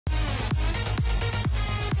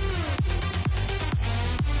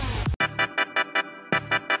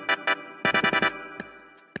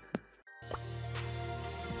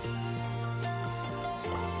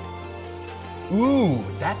Ooh,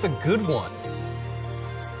 that's a good one.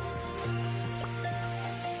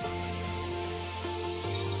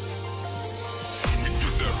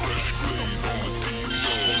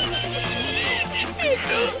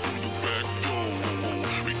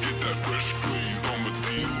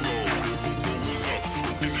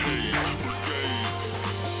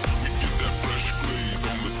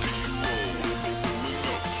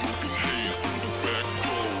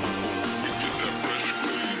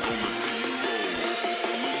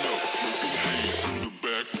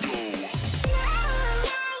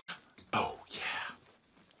 Oh yeah.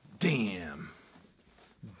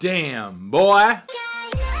 Damn, boy.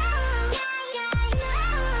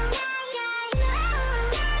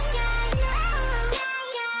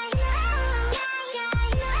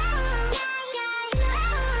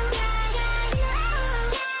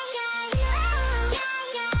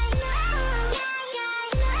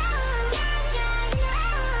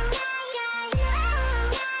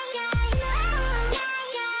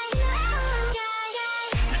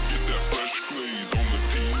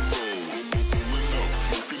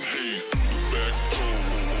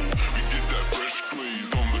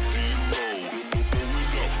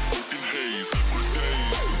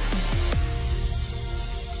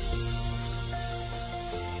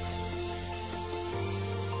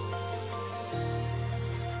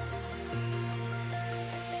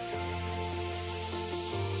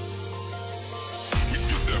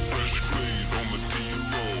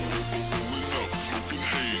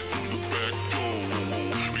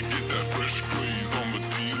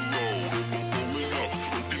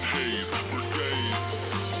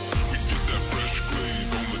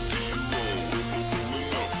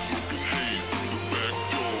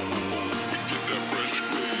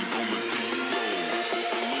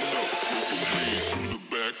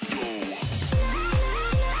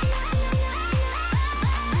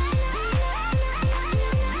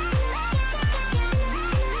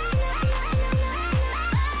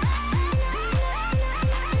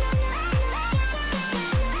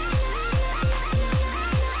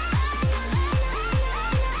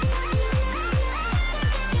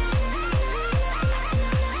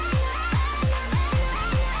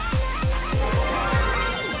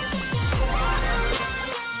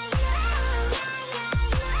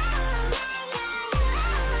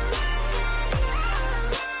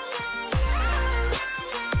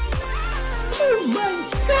 Oh my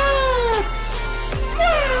God!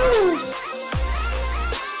 Wow!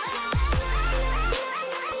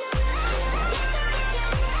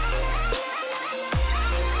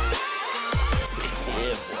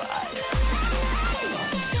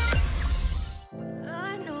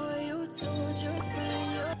 I know you told your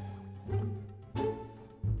friend.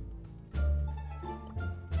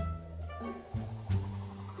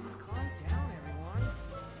 Calm down, everyone.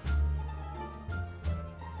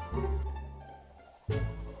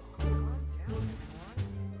 Calm down, everyone.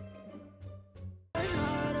 You're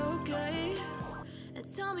not okay. And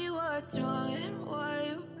tell me what's wrong and why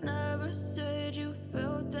you never said you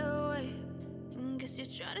felt that way. And guess you're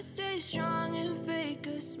trying to stay strong and fake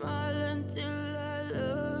a smile until I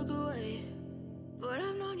look away. But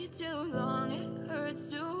I've known you too long, it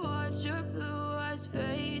hurts to watch your blue eyes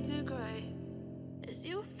fade to gray as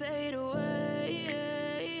you fade away,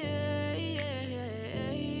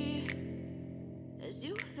 as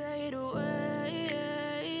you fade away.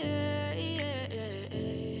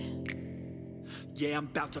 Yeah, I'm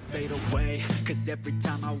about to fade away, cause every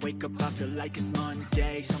time I wake up I feel like it's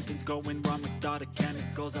Monday. Something's going wrong with all the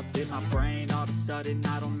chemicals up in my brain. All of a sudden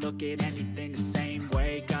I don't look at anything the same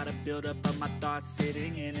way. Gotta build up of my thoughts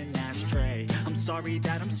sitting in an ashtray. I'm sorry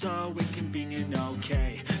that I'm so inconvenient,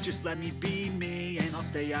 okay. Just let me be me and I'll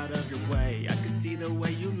stay out of your way. I can see the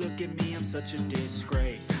way you look at me, I'm such a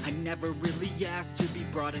disgrace. I never really asked to be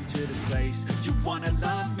brought into this place. You wanna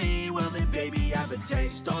love me? Well then baby have a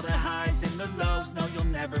taste. All the highs and the lows, no you'll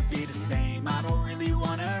never be the same. I don't really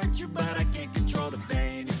wanna hurt you but I can't control the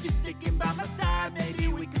pain. If you're sticking by my side, maybe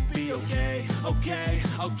we could be okay.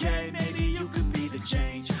 Okay, maybe you could be the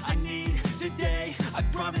change I need today. I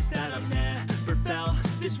promise that I've never felt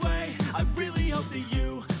this way. I really hope that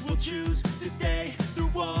you will choose to stay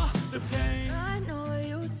through all the pain. I know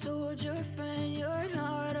you told your friend you're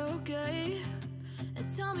not okay.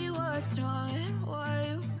 And tell me what's wrong and why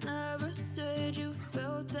you never said you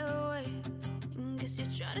felt that way. And guess you're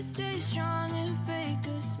trying to stay strong and fake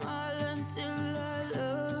a smile until I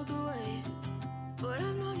look away. But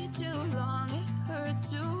I've known you too long, it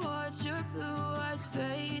hurts to watch your blue eyes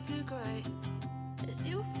fade to gray as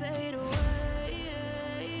you fade away,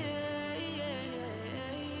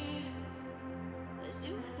 as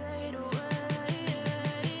you fade away.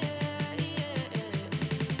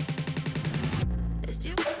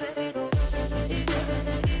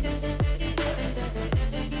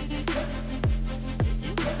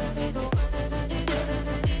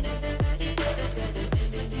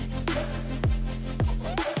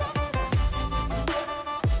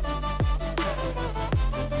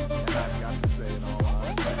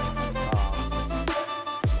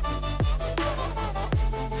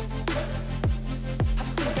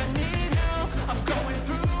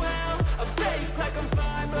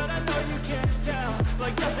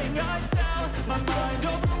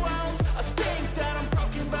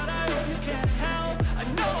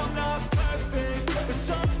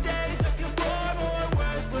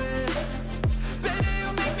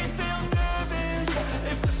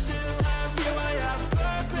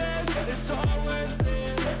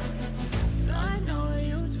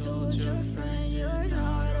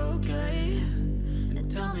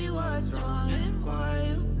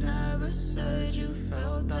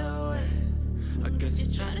 Guess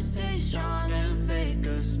you're trying to stay strong and fake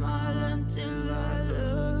a smile until I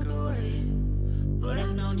look away. But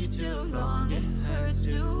I've known you too long, it hurts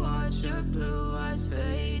to watch your blue eyes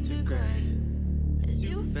fade to gray as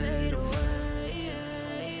you fade away,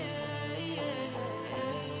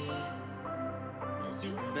 as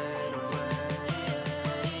you fade away,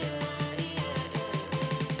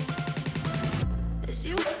 as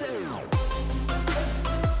you fade away.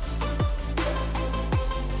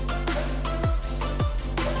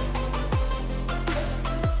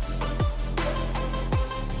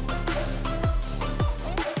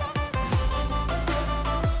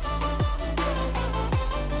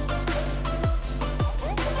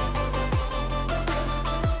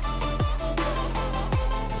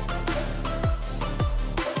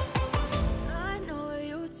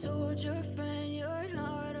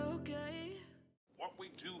 What we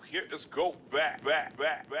do here is go back.